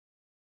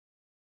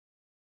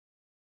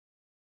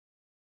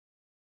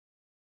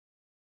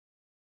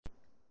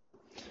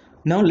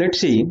Now let's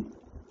see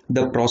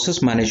the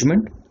process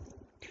management.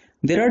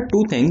 There are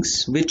two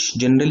things which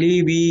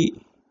generally we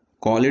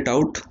call it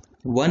out.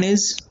 One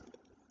is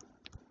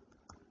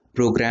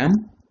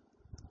program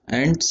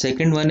and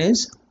second one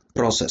is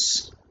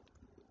process.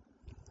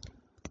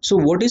 So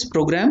what is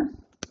program?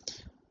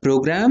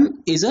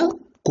 Program is a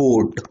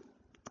code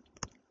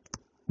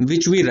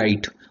which we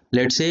write.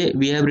 Let's say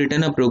we have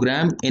written a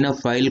program in a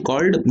file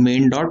called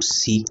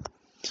main.c.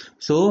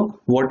 So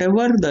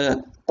whatever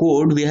the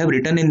code we have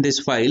written in this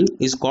file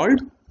is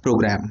called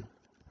program.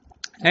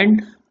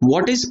 And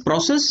what is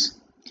process?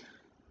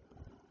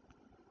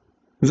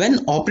 When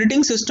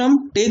operating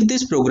system take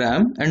this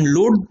program and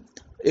load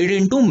it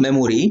into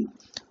memory,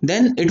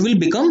 then it will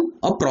become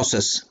a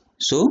process.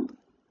 So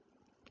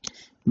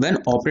when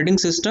operating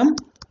system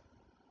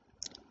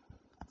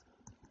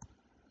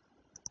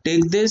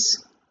take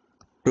this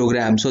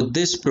program, so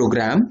this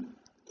program,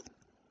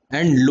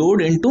 and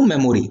load into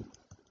memory.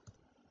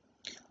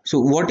 So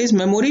what is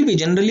memory? We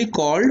generally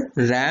call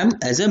RAM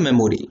as a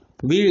memory.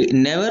 We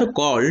never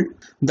call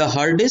the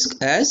hard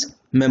disk as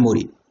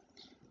memory.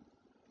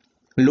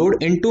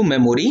 Load into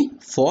memory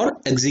for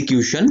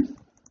execution.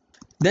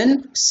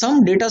 Then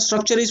some data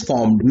structure is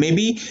formed.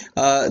 Maybe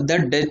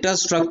that data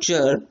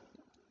structure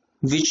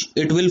which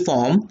it will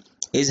form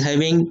is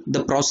having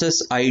the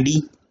process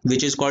ID,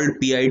 which is called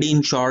PID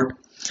in short,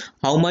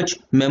 how much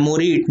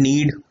memory it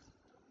need,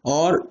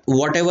 or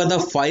whatever the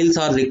files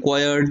are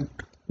required,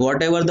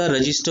 whatever the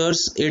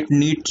registers it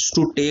needs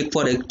to take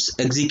for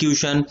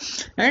execution,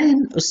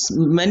 and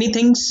many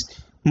things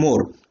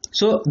more.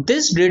 So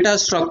this data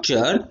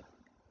structure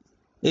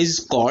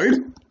is called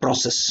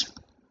process.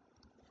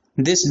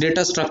 This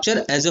data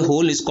structure as a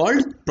whole is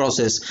called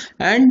process,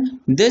 and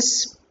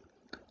this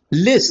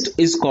list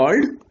is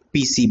called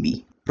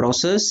PCB,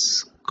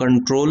 process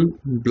control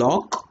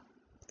block,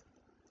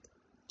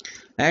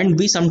 and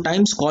we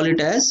sometimes call it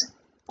as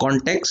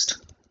context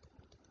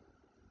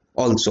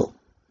also.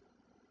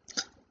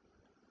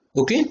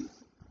 Okay,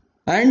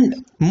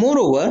 and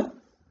moreover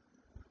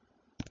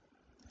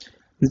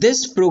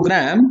this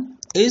program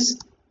is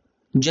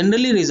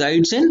generally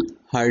resides in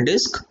hard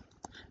disk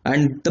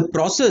and the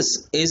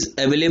process is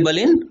available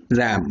in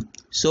RAM.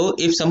 So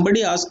if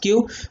somebody asks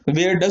you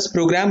where does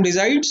program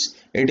resides,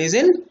 it is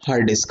in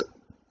hard disk.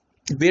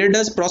 Where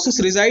does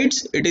process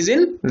resides, it is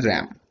in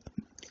RAM.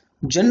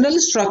 General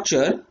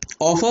structure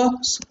of a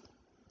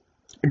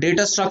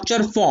data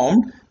structure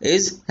formed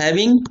is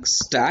having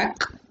stack,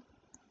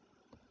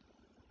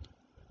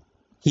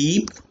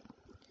 heap,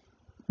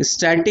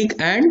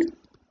 static and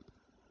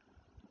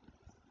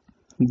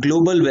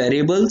global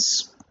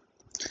variables,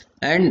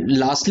 and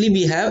lastly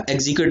we have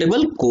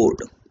executable code.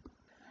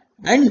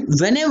 And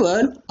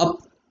whenever a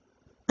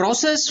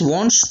process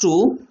wants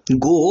to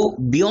go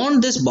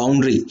beyond this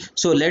boundary,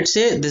 so let's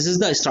say this is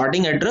the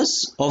starting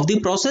address of the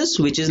process,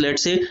 which is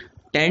let's say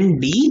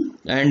 10D,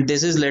 and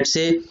this is let's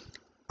say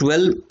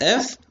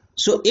 12F.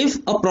 So if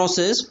a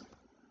process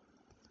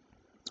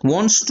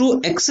wants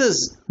to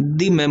access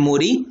the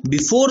memory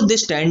before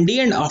this 10D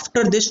and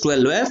after this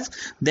 12F,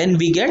 then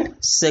we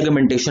get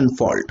segmentation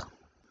fault.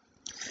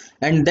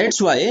 And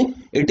that's why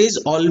it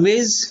is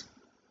always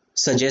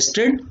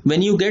suggested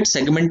when you get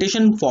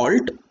segmentation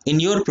fault in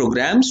your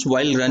programs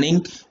while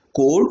running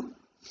code,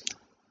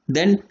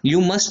 then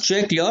you must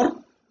check your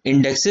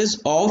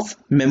indexes of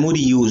memory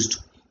used.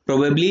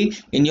 Probably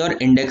in your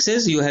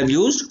indexes you have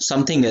used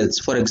something else.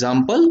 For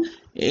example,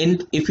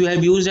 if you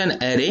have used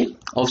an array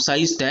of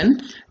size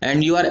 10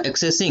 and you are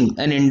accessing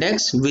an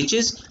index which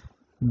is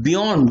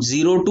beyond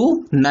 0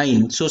 to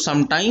 9, so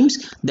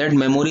sometimes that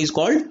memory is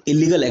called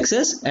illegal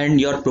access and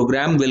your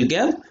program will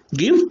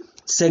give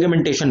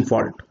segmentation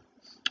fault.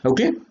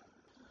 Okay,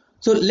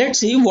 so let's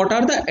see what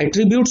are the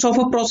attributes of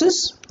a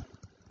process.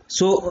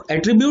 So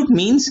attribute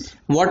means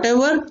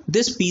whatever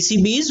this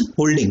PCB is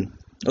holding.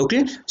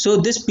 Okay, so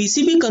this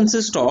PCB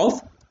consists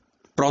of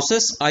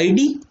process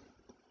ID,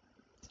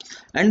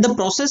 and the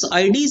process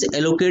ID is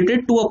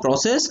allocated to a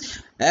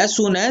process as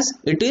soon as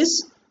it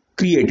is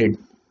created.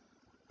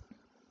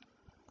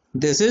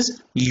 This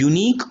is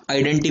unique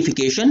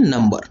identification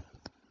number.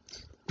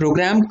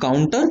 Program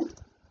counter.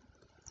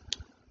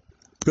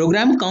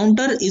 Program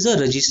counter is a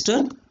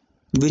register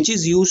which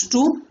is used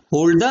to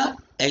hold the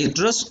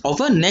address of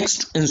a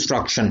next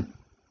instruction.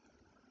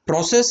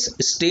 Process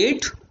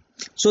state.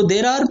 So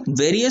there are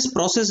various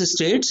process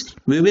states.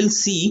 We will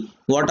see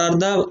what are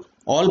the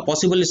all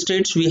possible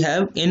states we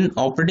have in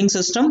operating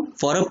system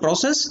for a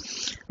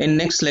process in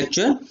next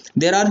lecture.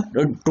 There are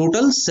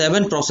total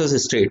 7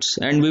 process states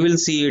and we will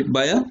see it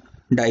by a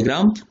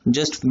diagram.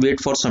 Just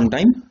wait for some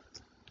time.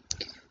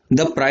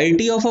 The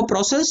priority of a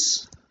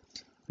process,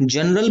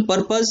 general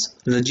purpose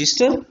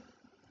register,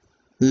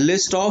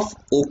 list of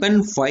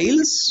open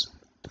files.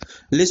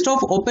 List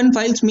of open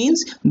files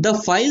means the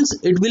files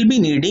it will be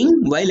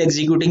needing while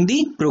executing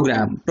the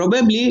program.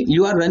 Probably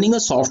you are running a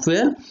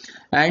software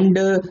and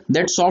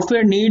that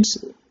software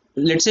needs,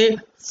 let's say,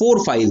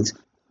 4 files.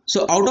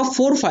 So out of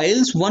 4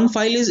 files, one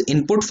file is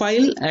input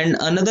file and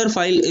another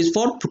file is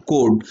for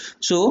code.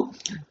 So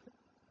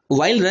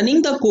while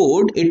running the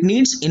code, it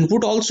needs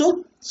input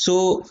also.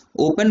 So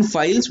open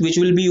files which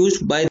will be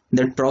used by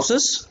that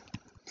process.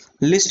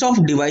 List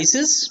of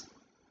devices.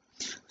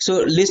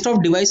 So list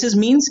of devices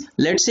means,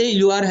 let's say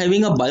you are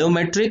having a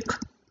biometric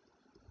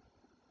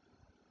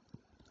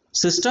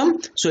system,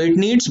 so it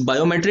needs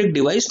biometric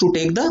device to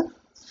take the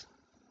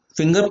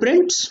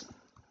fingerprints.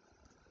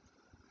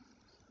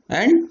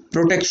 And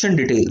protection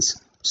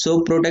details.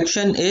 So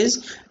protection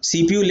is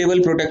CPU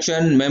level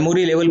protection,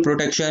 memory level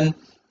protection,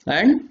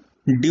 and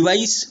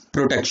device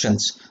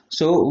protections.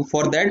 So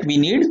for that we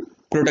need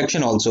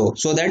protection also,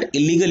 so that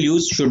illegal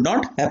use should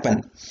not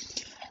happen.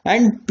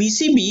 And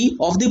PCB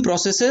of the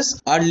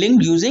processes are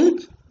linked using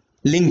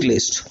linked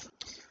list.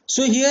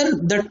 So here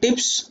the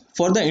tips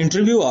for the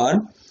interview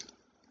are,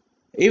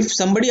 if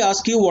somebody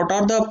asks you what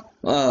are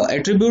the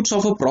attributes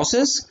of a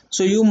process,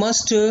 so you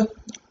must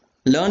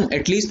learn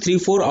at least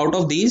 3-4 out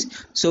of these.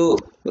 So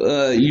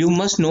you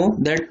must know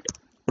that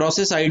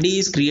process ID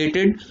is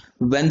created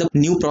when the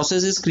new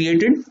process is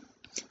created.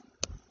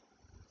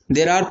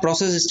 There are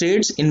process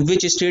states, in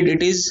which state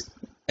it is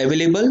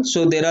available.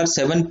 So there are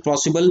 7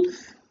 possible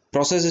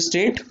process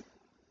state.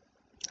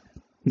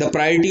 The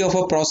priority of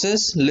a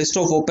process, list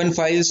of open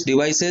files,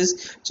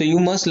 devices. So you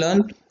must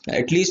learn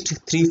at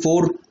least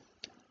 3-4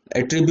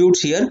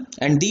 attributes here,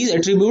 and these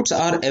attributes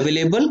are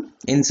available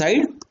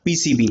inside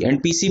PCB,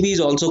 and PCB is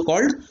also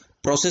called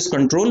process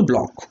control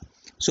block.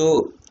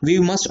 So we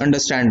must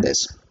understand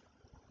this.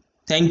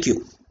 Thank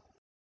you.